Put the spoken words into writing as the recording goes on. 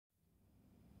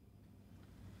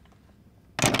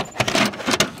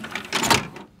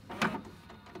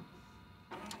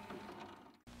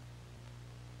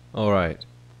Alright,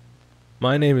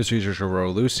 my name is researcher Rowe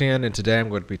Lucian, and today I'm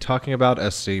going to be talking about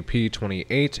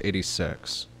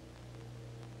SCP-2886.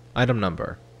 Item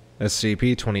number: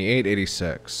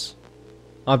 SCP-2886.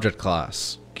 Object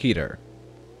Class: Keter.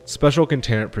 Special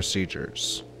Containment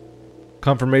Procedures.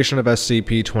 Confirmation of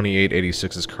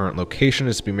SCP-2886's current location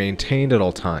is to be maintained at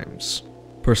all times.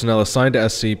 Personnel assigned to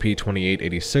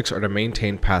SCP-2886 are to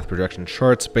maintain path projection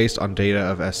charts based on data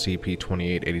of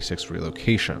SCP-2886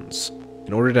 relocations,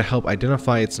 in order to help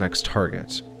identify its next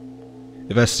target.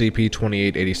 If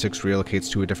SCP-2886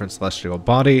 relocates to a different celestial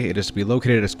body, it is to be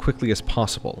located as quickly as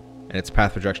possible, and its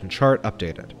path projection chart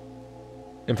updated.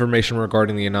 Information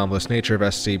regarding the anomalous nature of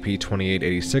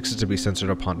SCP-2886 is to be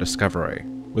censored upon discovery,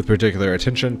 with particular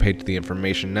attention paid to the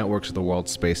information networks of the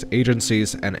world's space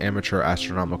agencies and amateur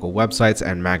astronomical websites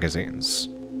and magazines.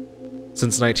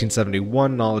 Since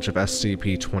 1971, knowledge of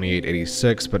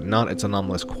SCP-2886, but not its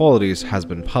anomalous qualities, has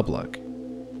been public.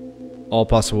 All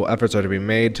possible efforts are to be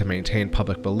made to maintain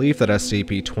public belief that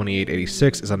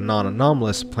SCP-2886 is a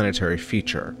non-anomalous planetary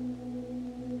feature.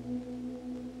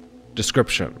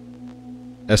 Description: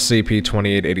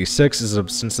 SCP-2886 is an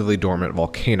ostensibly dormant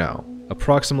volcano,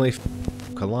 approximately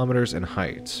 5 kilometers in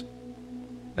height.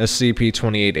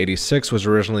 SCP-2886 was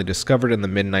originally discovered in the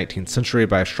mid-19th century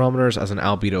by astronomers as an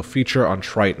albedo feature on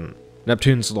Triton,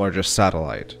 Neptune's largest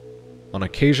satellite. On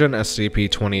occasion,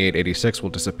 SCP-2886 will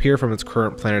disappear from its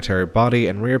current planetary body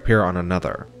and reappear on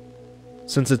another.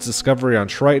 Since its discovery on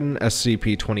Triton,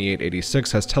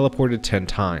 SCP-2886 has teleported 10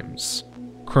 times.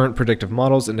 Current predictive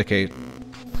models indicate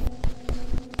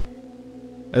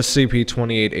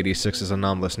SCP-2886's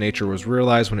anomalous nature was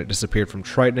realized when it disappeared from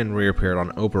Triton and reappeared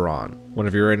on Oberon, one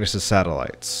of Uranus's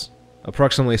satellites,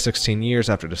 approximately 16 years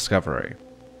after discovery.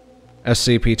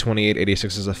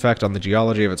 SCP-2886's effect on the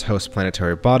geology of its host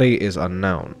planetary body is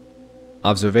unknown.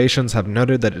 Observations have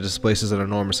noted that it displaces an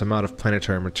enormous amount of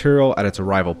planetary material at its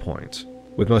arrival point,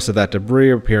 with most of that debris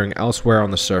appearing elsewhere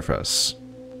on the surface.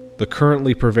 The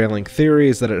currently prevailing theory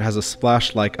is that it has a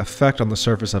splash-like effect on the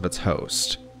surface of its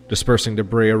host, dispersing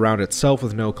debris around itself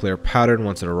with no clear pattern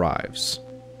once it arrives.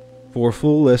 For a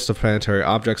full list of planetary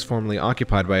objects formerly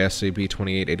occupied by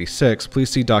SCP-2886, please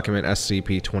see document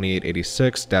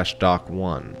SCP-2886-Doc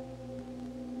 1.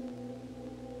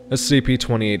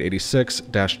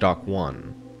 SCP-2886-Doc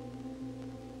 1.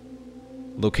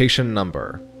 Location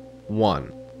Number: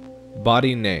 1.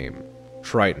 Body Name: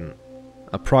 Triton.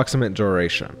 Approximate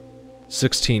Duration: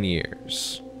 16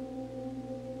 years.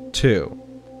 2.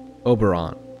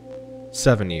 Oberon: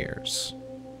 7 years.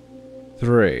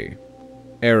 3.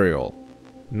 Ariel: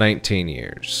 19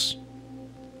 years.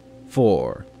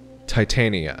 4.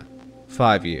 Titania: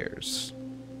 5 years.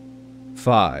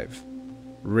 5.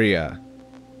 Rhea: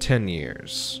 10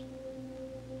 years.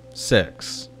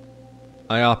 6.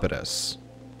 Iapetus: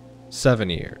 7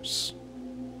 years.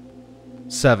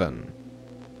 7.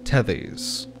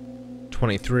 Tethys: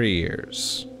 23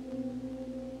 years.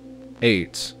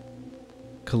 8.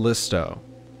 Callisto: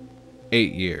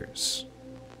 8 years.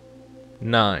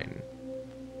 9.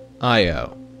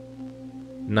 Io: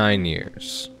 9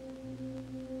 years.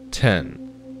 10.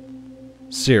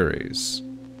 Ceres: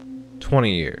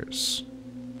 20 years.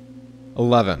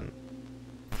 11.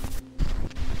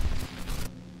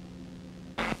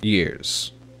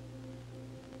 Years.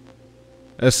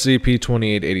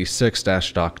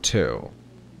 SCP-2886-Doc 2.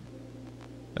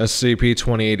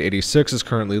 SCP-2886 is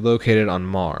currently located on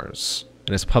Mars,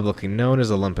 and is publicly known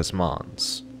as Olympus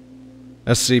Mons.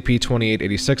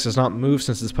 SCP-2886 has not moved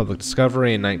since its public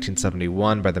discovery in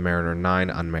 1971 by the Mariner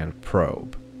 9 unmanned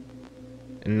probe.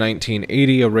 In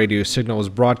 1980, a radio signal was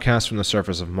broadcast from the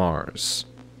surface of Mars,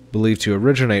 believed to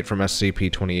originate from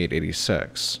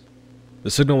SCP-2886.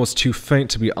 The signal was too faint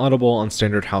to be audible on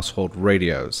standard household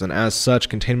radios, and as such,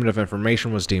 containment of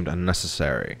information was deemed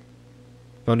unnecessary.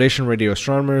 Foundation radio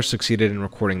astronomers succeeded in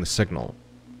recording the signal.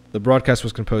 The broadcast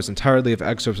was composed entirely of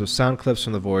excerpts of sound clips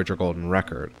from the Voyager Golden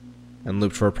Record, and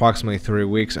looped for approximately 3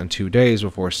 weeks and 2 days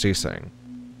before ceasing.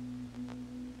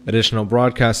 Additional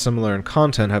broadcasts similar in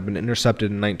content have been intercepted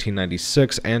in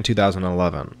 1996 and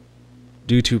 2011.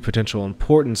 Due to potential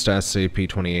importance to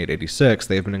SCP-2886,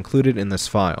 they have been included in this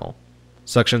file.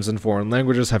 Sections in foreign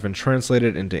languages have been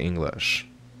translated into English.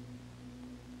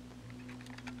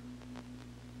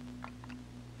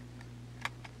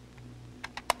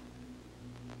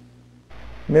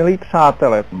 Milica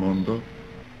Telemundo.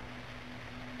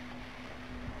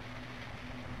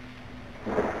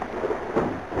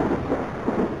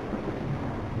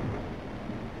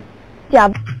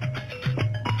 Job.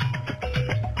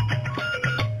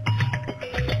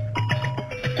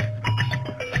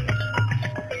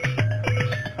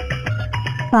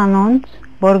 Anons.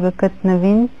 որ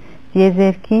գտնվին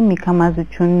դիեզերքի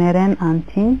միկամազություններեն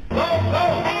անտին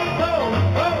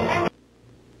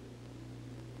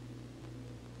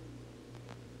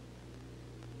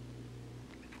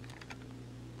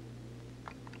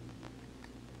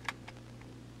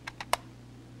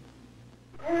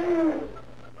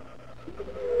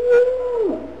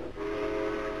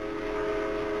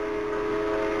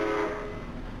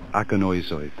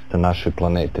Аконоизоид. Это наши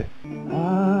планеты.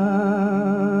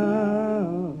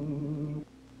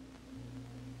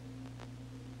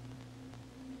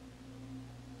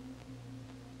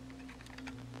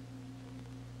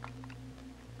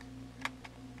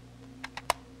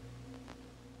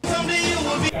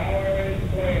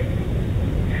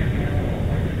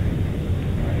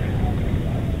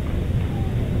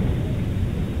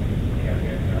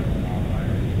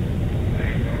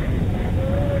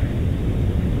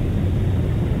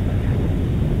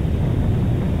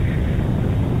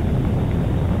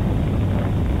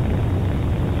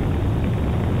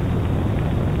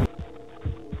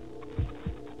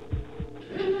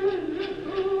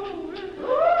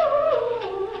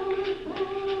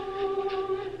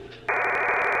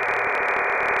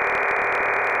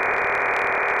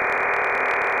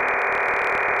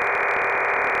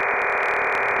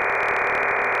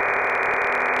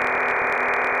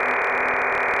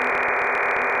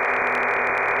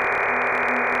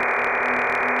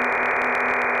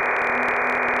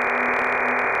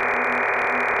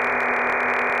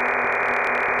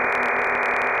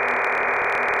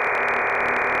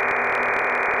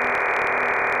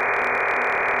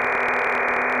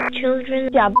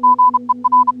 Children.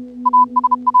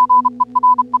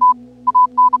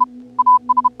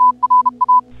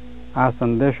 આ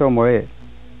સંદેશો મળે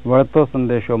વળતો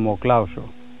સંદેશો મોકલાવશો.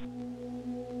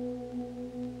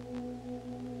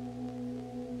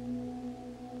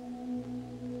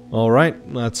 Alright,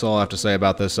 that's all I have to say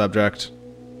about this subject.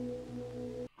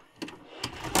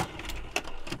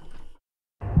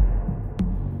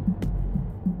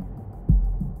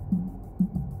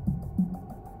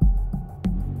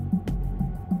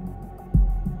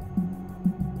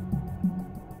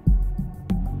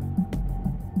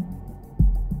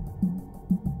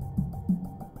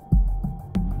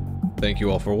 Thank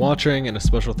you all for watching, and a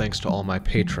special thanks to all my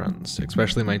patrons,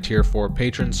 especially my tier 4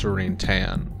 patron Serene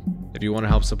Tan. If you want to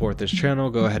help support this channel,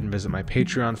 go ahead and visit my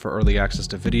Patreon for early access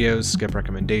to videos, skip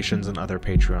recommendations, and other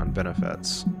Patreon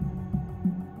benefits.